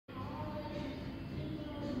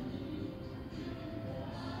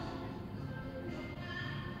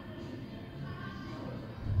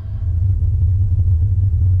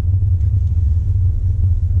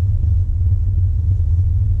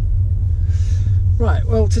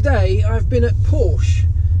Well, today I've been at Porsche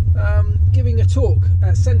giving a talk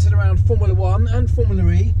centred around Formula 1 and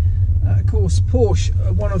Formula E. Of course, Porsche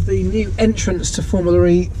are one of the new entrants to Formula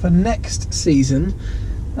E for next season.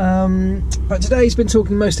 But today's been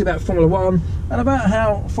talking mostly about Formula 1 and about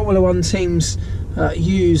how Formula 1 teams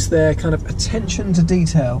use their kind of attention to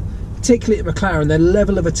detail, particularly at McLaren, their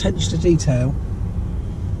level of attention to detail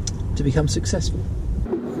to become successful.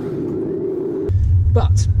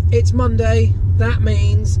 But it's Monday, that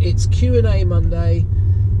means it's Q&A Monday.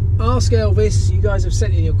 Ask Elvis, you guys have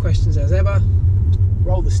sent in your questions as ever.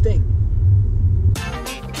 Roll the sting.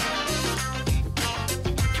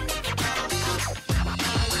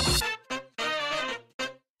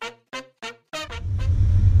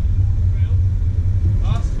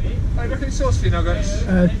 Hey, look at sauce for you nuggets.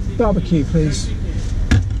 Barbecue, please.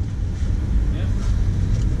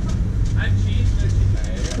 And cheese, no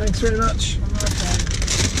cheese. Thanks very much.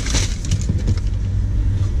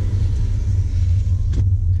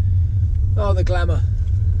 Oh, the glamour.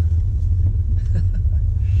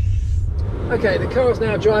 Okay, the car's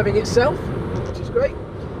now driving itself, which is great.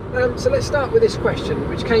 So let's start with this question,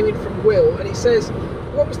 which came in from Will, and he says,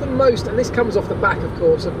 what was the most, and this comes off the back, of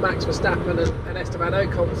course, of Max Verstappen and Esteban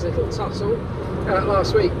Ocon's little tussle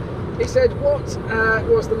last week. He said, what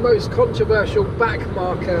was the most controversial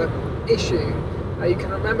backmarker issue you can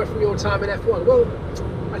remember from your time in F1? Well,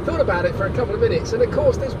 I thought about it for a couple of minutes, and of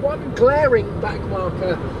course there's one glaring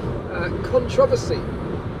backmarker controversy,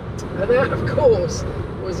 and that of course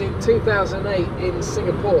was in 2008 in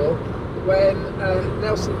Singapore when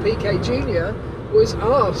Nelson Piquet Jr. was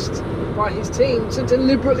asked by his team to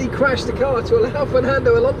deliberately crash the car to allow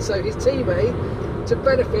Fernando Alonso, his teammate, to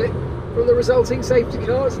benefit from the resulting safety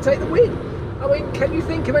car to take the win. I mean, can you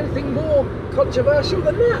think of anything more controversial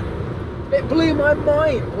than that? It blew my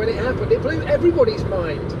mind when it happened. It blew everybody's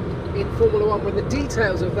mind in Formula 1 when the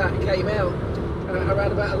details of that came out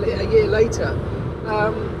around about a year later.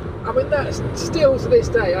 I mean, that's still to this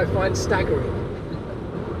day I find staggering.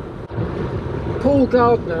 Paul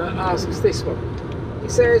Gardner asks this one. He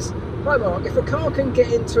says, hi Mark, if a car can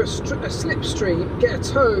get into a slipstream, get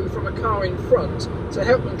a tow from a car in front to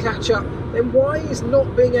help them catch up, then why is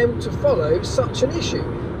not being able to follow such an issue?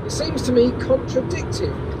 It seems to me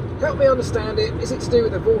contradictory. Help me understand it. Is it to do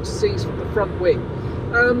with the vortices from the front wing?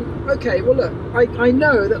 Okay, well look, I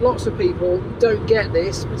know that lots of people don't get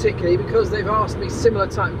this, particularly because they've asked me similar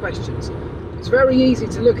type questions. It's very easy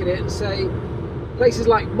to look at it and say, places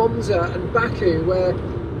like Monza and Baku, where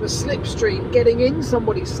the slipstream, getting in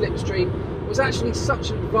somebody's slipstream, was actually such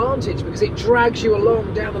an advantage because it drags you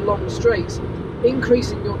along down the long straights,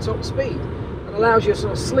 increasing your top speed, and allows you a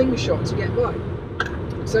sort of slingshot to get by.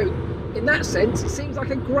 So in that sense, it seems like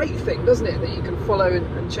a great thing, doesn't it, that you can follow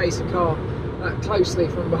and chase a car closely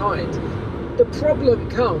from behind. The problem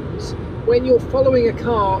comes when you're following a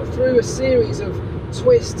car through a series of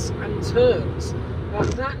twists and turns.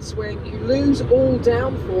 That's when you lose all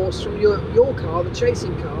downforce from your car, the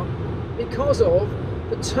chasing car, because of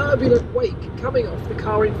the turbulent wake coming off the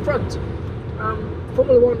car in front.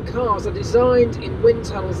 Formula 1 cars are designed in wind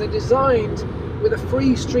tunnels. They're designed with a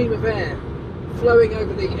free stream of air flowing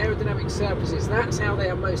over the aerodynamic surfaces. That's how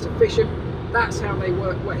they are most efficient. That's how they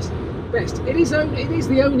work best. It is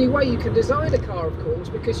the only way you can design a car, of course,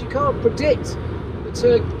 because you can't predict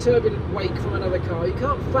the turbulent wake from another car. You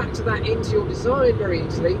can't factor that into your design very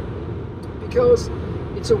easily because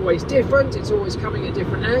it's always different. It's always coming at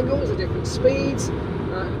different angles, at different speeds,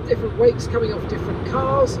 different wakes coming off different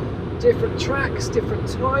cars, different tracks, different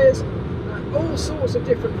tyres, all sorts of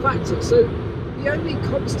different factors. So the only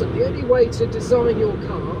constant, the only way to design your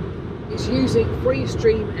car is using free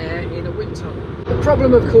stream air in a wind tunnel. The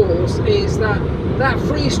problem, of course, is that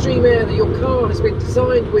free stream air that your car has been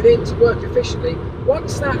designed within to work efficiently,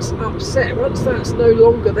 once that's upset, once that's no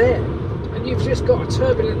longer there, and you've just got a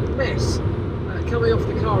turbulent mess coming off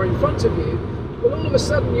the car in front of you, well, all of a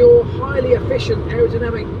sudden your highly efficient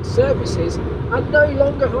aerodynamic surfaces are no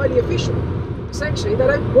longer highly efficient. Essentially, they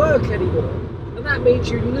don't work anymore, and that means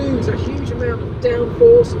you lose a huge amount of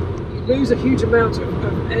downforce, you lose a huge amount of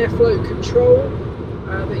airflow control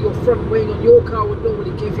that your front wing on your car would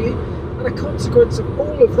normally give you, and a consequence of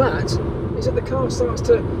all of that is that the car starts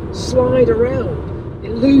to slide around.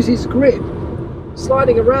 It loses grip.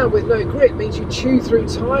 Sliding around with no grip means you chew through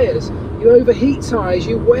tyres, you overheat tyres,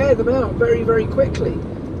 you wear them out very, very quickly,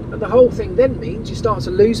 and the whole thing then means you start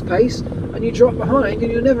to lose pace and you drop behind,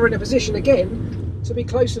 and you're never in a position again to be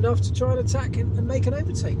close enough to try and attack and make an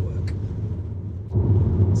overtake work.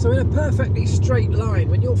 So in a perfectly straight line,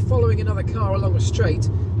 when you're following another car along a straight,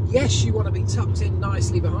 yes, you want to be tucked in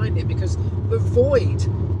nicely behind it because the void,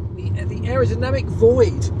 the aerodynamic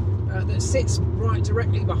void that sits right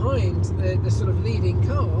directly behind the sort of leading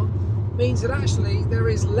car means that actually there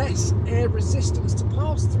is less air resistance to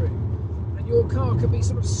pass through, and your car can be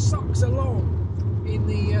sort of sucked along in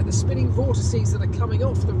the spinning vortices that are coming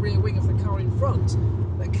off the rear wing of the car in front,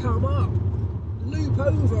 that come up, loop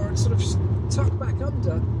over and sort of tuck back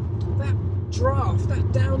under. That draft,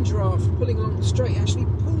 that downdraft pulling along the straight actually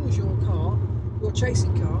pulls your car, your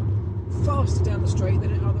chasing car, faster down the straight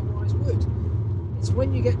than it otherwise would. It's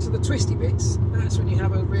when you get to the twisty bits, that's when you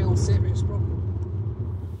have a real serious problem.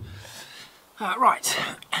 Right,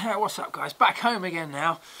 what's up guys? Back home again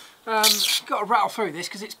now. Got to rattle through this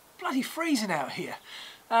because it's bloody freezing out here.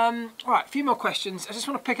 Right, a few more questions. I just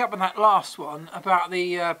want to pick up on that last one about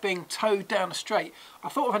the being towed down the straight. I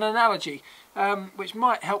thought of an analogy which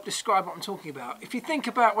might help describe what I'm talking about. If you think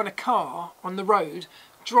about when a car on the road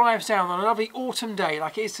drives down on a lovely autumn day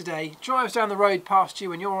like it is today, drives down the road past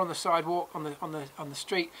you and you're on the sidewalk, on the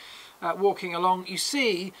street, walking along, you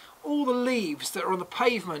see all the leaves that are on the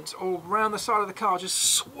pavement or around the side of the car just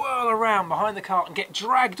swirl around behind the car and get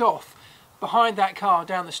dragged off behind that car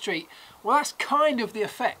down the street. Well, that's kind of the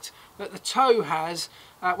effect that the tow has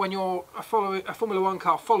when you're a Formula 1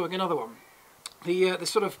 car following another one. The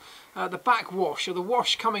sort of the back wash, or the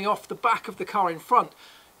wash coming off the back of the car in front,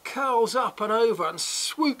 curls up and over and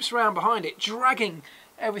swoops around behind it, dragging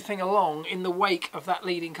everything along in the wake of that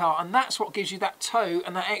leading car, and that's what gives you that tow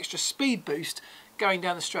and that extra speed boost going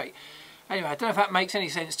down the straight. Anyway, I don't know if that makes any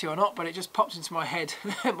sense to you or not, but it just pops into my head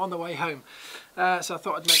on the way home, so I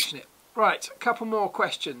thought I'd mention it. Right, a couple more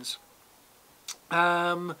questions.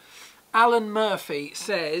 Alan Murphy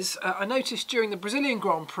says, I noticed during the Brazilian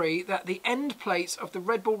Grand Prix that the end plates of the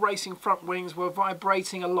Red Bull Racing front wings were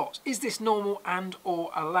vibrating a lot. Is this normal and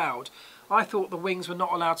or allowed? I thought the wings were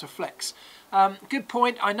not allowed to flex. Good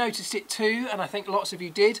point. I noticed it too, and I think lots of you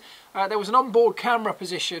did. There was an onboard camera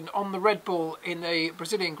position on the Red Bull in the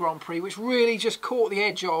Brazilian Grand Prix which really just caught the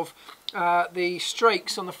edge of the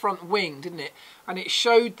strakes on the front wing, didn't it? And it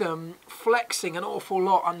showed them flexing an awful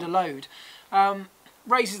lot under load.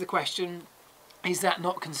 Raises the question, is that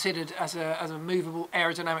not considered as a movable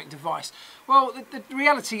aerodynamic device? Well, the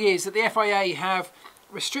reality is that the FIA have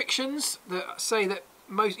restrictions that say that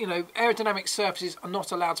most, aerodynamic surfaces are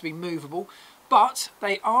not allowed to be movable, but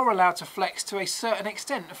they are allowed to flex to a certain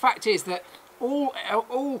extent. The fact is that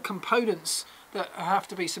all components that have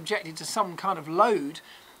to be subjected to some kind of load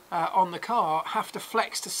on the car have to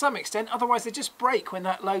flex to some extent, otherwise they just break when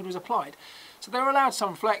that load was applied. So they're allowed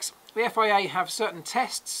some flex. The FIA have certain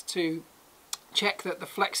tests to check that the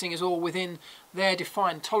flexing is all within their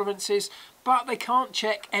defined tolerances, but they can't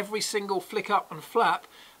check every single flick up and flap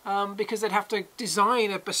because they'd have to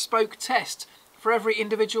design a bespoke test for every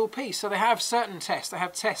individual piece. So they have certain tests. They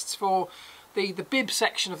have tests for the bib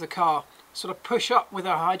section of the car, sort of push up with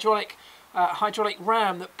a hydraulic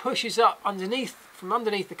ram that pushes up from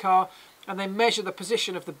underneath the car, and they measure the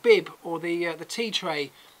position of the bib or the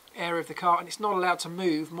T-tray area of the car, and it's not allowed to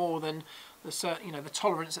move more than the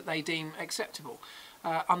tolerance that they deem acceptable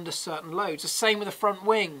under certain loads. The same with the front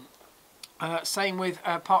wing, same with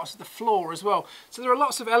parts of the floor as well. So there are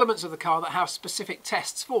lots of elements of the car that have specific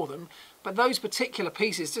tests for them, but those particular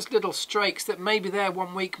pieces, just little strakes that may be there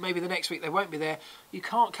one week, maybe the next week they won't be there, you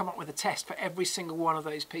can't come up with a test for every single one of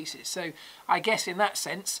those pieces. So I guess in that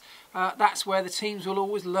sense, that's where the teams will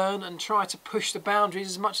always learn and try to push the boundaries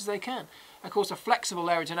as much as they can. Of course, a flexible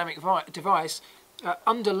aerodynamic device,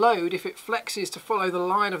 under load, if it flexes to follow the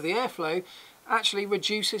line of the airflow, actually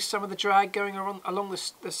reduces some of the drag going along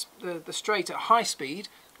the straight at high speed.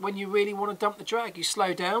 When you really want to dump the drag, you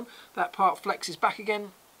slow down, that part flexes back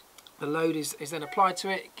again, the load is then applied to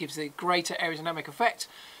it, gives a greater aerodynamic effect,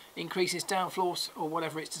 increases downforce or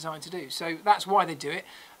whatever it's designed to do. So that's why they do it,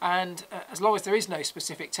 and as long as there is no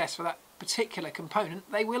specific test for that particular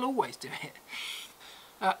component, they will always do it.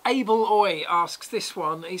 Abel Oy asks this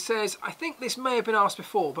one. He says, I think this may have been asked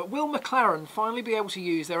before, but will McLaren finally be able to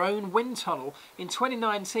use their own wind tunnel in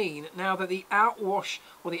 2019 now that the outwash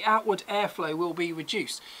or the outward airflow will be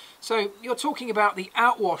reduced? So you're talking about the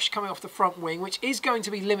outwash coming off the front wing, which is going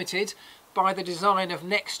to be limited by the design of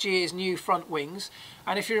next year's new front wings.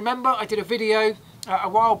 And if you remember, I did a video a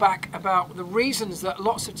while back about the reasons that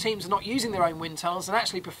lots of teams are not using their own wind tunnels and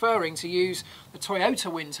actually preferring to use the Toyota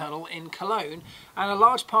wind tunnel in Cologne, and a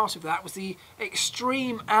large part of that was the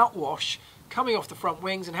extreme outwash coming off the front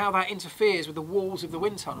wings and how that interferes with the walls of the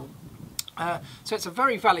wind tunnel. So it's a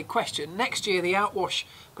very valid question. Next year the outwash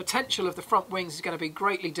potential of the front wings is going to be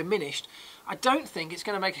greatly diminished. I don't think it's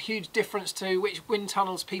going to make a huge difference to which wind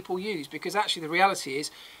tunnels people use, because actually the reality is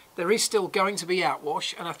there is still going to be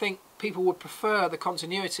outwash, and I think people would prefer the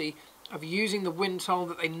continuity of using the wind tunnel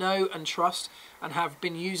that they know and trust and have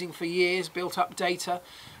been using for years, built up data,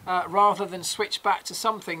 rather than switch back to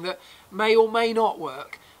something that may or may not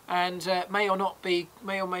work and may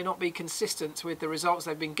or may not be consistent with the results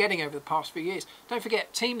they've been getting over the past few years. Don't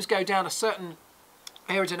forget, teams go down a certain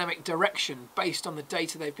aerodynamic direction based on the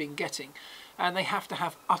data they've been getting, and they have to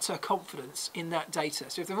have utter confidence in that data.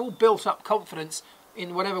 So if they've all built up confidence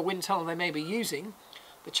in whatever wind tunnel they may be using,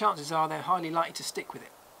 the chances are they're highly likely to stick with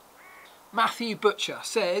it. Matthew Butcher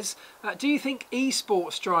says, do you think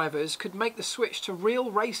esports drivers could make the switch to real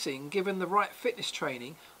racing given the right fitness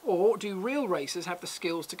training, or do real racers have the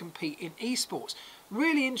skills to compete in esports?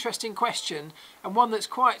 Really interesting question, and one that's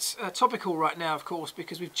quite topical right now, of course,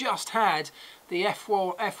 because we've just had the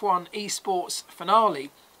F1 esports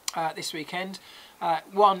finale this weekend.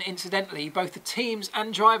 Won, incidentally, both the teams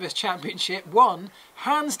and drivers championship, won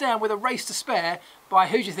hands down with a race to spare by,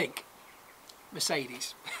 who do you think?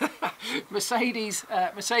 Mercedes. Mercedes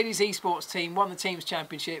esports team won the team's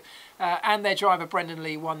championship, and their driver Brendan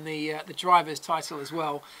Lee won the driver's title as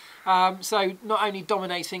well. So not only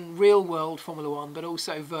dominating real world Formula 1 but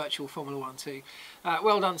also virtual Formula 1 too.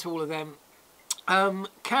 Well done to all of them.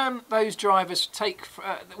 Can those drivers take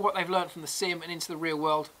what they've learned from the sim and into the real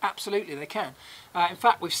world? Absolutely they can. In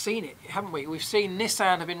fact, we've seen it, haven't we? We've seen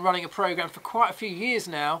Nissan have been running a program for quite a few years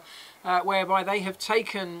now, whereby they have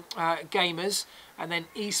taken gamers and then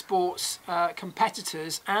esports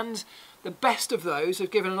competitors, and the best of those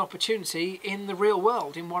have given an opportunity in the real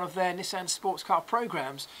world in one of their Nissan sports car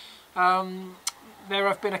programs. There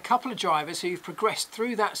have been a couple of drivers who've progressed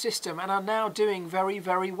through that system and are now doing very,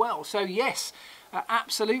 very well. So yes,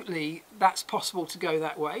 absolutely that's possible to go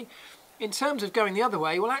that way. In terms of going the other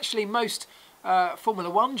way, well, actually most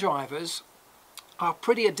Formula 1 drivers are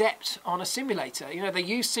pretty adept on a simulator. You know, they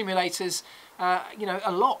use simulators you know,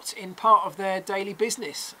 a lot in part of their daily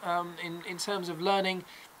business, in terms of learning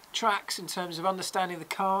tracks, in terms of understanding the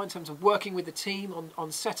car, in terms of working with the team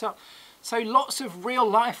on setup. So lots of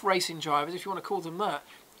real-life racing drivers, if you want to call them that,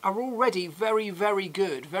 are already very, very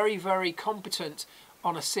good, very, very competent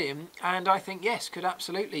on a sim, and I think, yes, could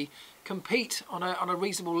absolutely compete on a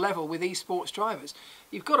reasonable level with esports drivers.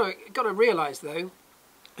 You've got to realise, though,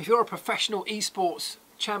 if you're a professional esports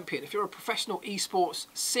champion, if you're a professional esports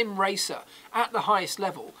sim racer at the highest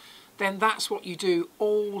level, then that's what you do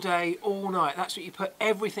all day, all night. That's what you put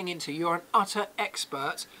everything into. You're an utter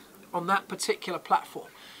expert on that particular platform.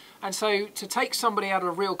 And so to take somebody out of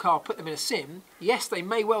a real car, put them in a sim, yes, they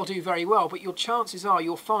may well do very well, but your chances are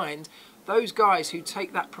you'll find those guys who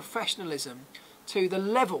take that professionalism to the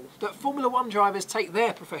level that Formula 1 drivers take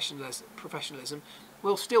their professionalism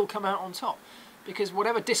will still come out on top. Because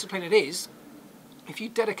whatever discipline it is, if you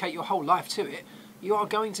dedicate your whole life to it, you are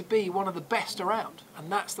going to be one of the best around.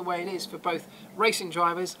 And that's the way it is for both racing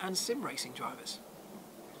drivers and sim racing drivers.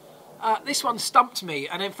 This one stumped me,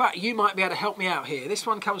 and in fact you might be able to help me out here. This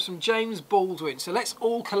one comes from James Baldwin, so let's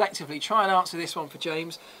all collectively try and answer this one for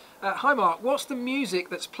James. Hi Mark, what's the music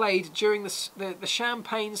that's played during the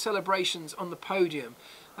champagne celebrations on the podium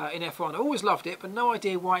in F1? I always loved it, but no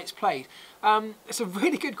idea why it's played. It's a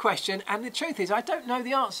really good question, and the truth is I don't know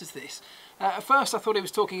the answer to this. At first I thought he was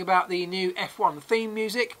talking about the new F1 theme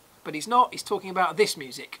music, but he's not. He's talking about this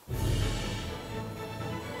music.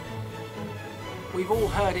 We've all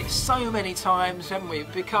heard it so many times, haven't we?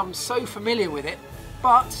 We've become so familiar with it,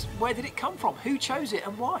 but where did it come from? Who chose it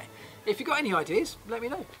and why? If you've got any ideas, let me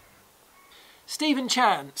know. Stephen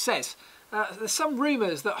Chan says, there's some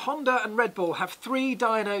rumours that Honda and Red Bull have 3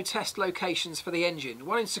 dyno test locations for the engine.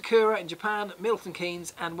 One in Sakura in Japan, Milton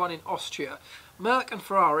Keynes, and one in Austria. Merc and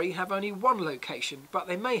Ferrari have only 1 location, but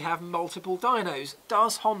they may have multiple dynos.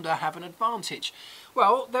 Does Honda have an advantage?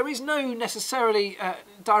 Well, there is no necessarily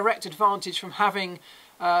direct advantage from having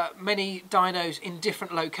many dynos in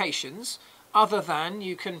different locations, other than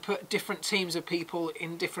you can put different teams of people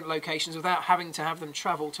in different locations without having to have them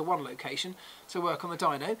travel to one location to work on the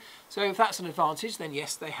dyno. So if that's an advantage, then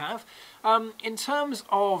yes, they have. In terms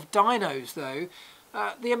of dynos, though,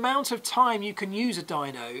 the amount of time you can use a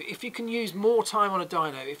dyno, if you can use more time on a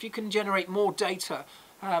dyno, if you can generate more data,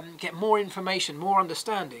 get more information, more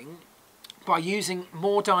understanding, by using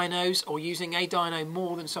more dynos or using a dyno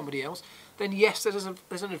more than somebody else, then yes, there's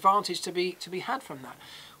an advantage to be had from that.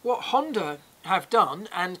 What Honda have done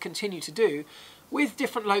and continue to do with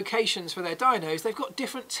different locations for their dynos, they've got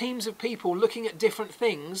different teams of people looking at different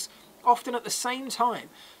things, often at the same time.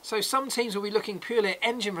 So some teams will be looking purely at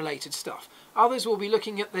engine related stuff. Others will be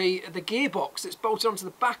looking at the gearbox that's bolted onto the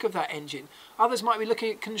back of that engine. Others might be looking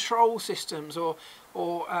at control systems or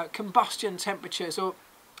combustion temperatures, or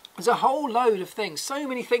there's a whole load of things, so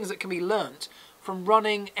many things that can be learnt from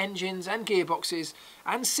running engines and gearboxes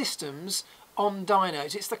and systems on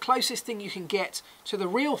dynos. It's the closest thing you can get to the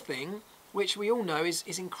real thing, which we all know is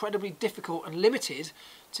incredibly difficult and limited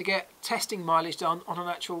to get testing mileage done on an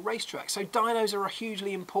actual racetrack. So dynos are a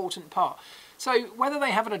hugely important part. So whether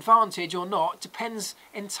they have an advantage or not depends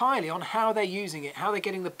entirely on how they're using it, how they're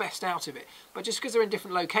getting the best out of it. But just because they're in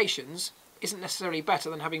different locations isn't necessarily better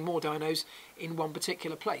than having more dynos in one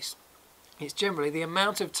particular place. It's generally the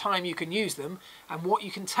amount of time you can use them and what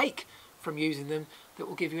you can take from using them that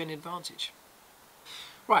will give you an advantage.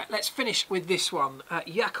 Right, let's finish with this one.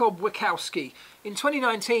 Jakob Wikowski. In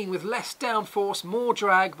 2019, with less downforce, more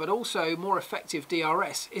drag, but also more effective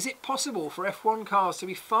DRS, is it possible for F1 cars to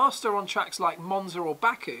be faster on tracks like Monza or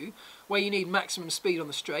Baku, where you need maximum speed on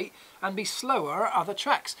the straight, and be slower at other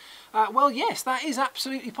tracks? Well, yes, that is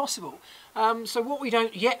absolutely possible. So what we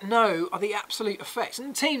don't yet know are the absolute effects,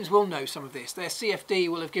 and teams will know some of this. Their CFD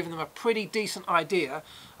will have given them a pretty decent idea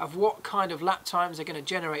of what kind of lap times they're going to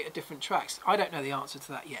generate at different tracks. I don't know the answer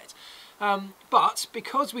to that yet. But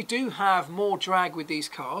because we do have more drag with these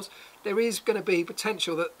cars, there is going to be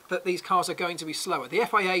potential that these cars are going to be slower. The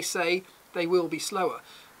FIA say they will be slower,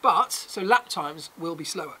 so lap times will be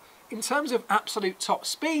slower. In terms of absolute top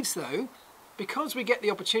speeds though, because we get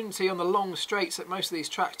the opportunity on the long straights at most of these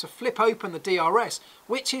tracks to flip open the DRS,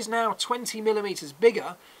 which is now 20mm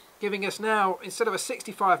bigger, giving us now, instead of a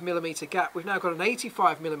 65mm gap, we've now got an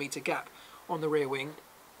 85mm gap on the rear wing.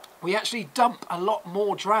 We actually dump a lot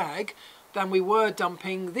more drag than we were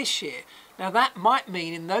dumping this year. Now that might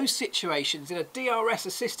mean in those situations, in a DRS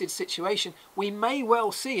assisted situation, we may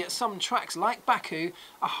well see at some tracks like Baku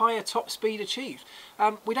a higher top speed achieved.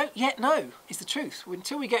 We don't yet know, is the truth.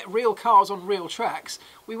 Until we get real cars on real tracks,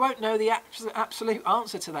 we won't know the absolute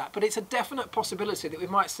answer to that. But it's a definite possibility that we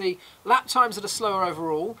might see lap times that are slower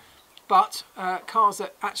overall, but cars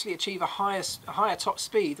that actually achieve a higher top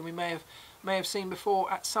speed than we may have seen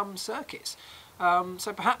before at some circuits.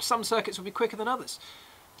 So perhaps some circuits will be quicker than others.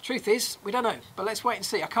 The truth is, we don't know, but let's wait and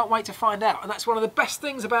see. I can't wait to find out, and that's one of the best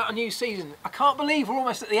things about a new season. I can't believe we're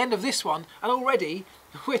almost at the end of this one, and already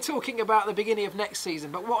we're talking about the beginning of next season,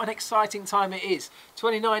 but what an exciting time it is.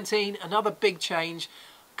 2019, another big change.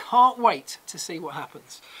 Can't wait to see what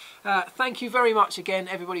happens. Thank you very much again,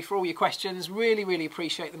 everybody, for all your questions. Really, really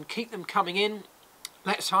appreciate them. Keep them coming in.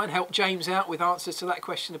 Let's try and help James out with answers to that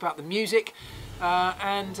question about the music.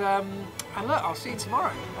 And look, I'll see you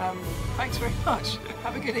tomorrow. Thanks very much.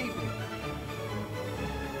 Have a good evening.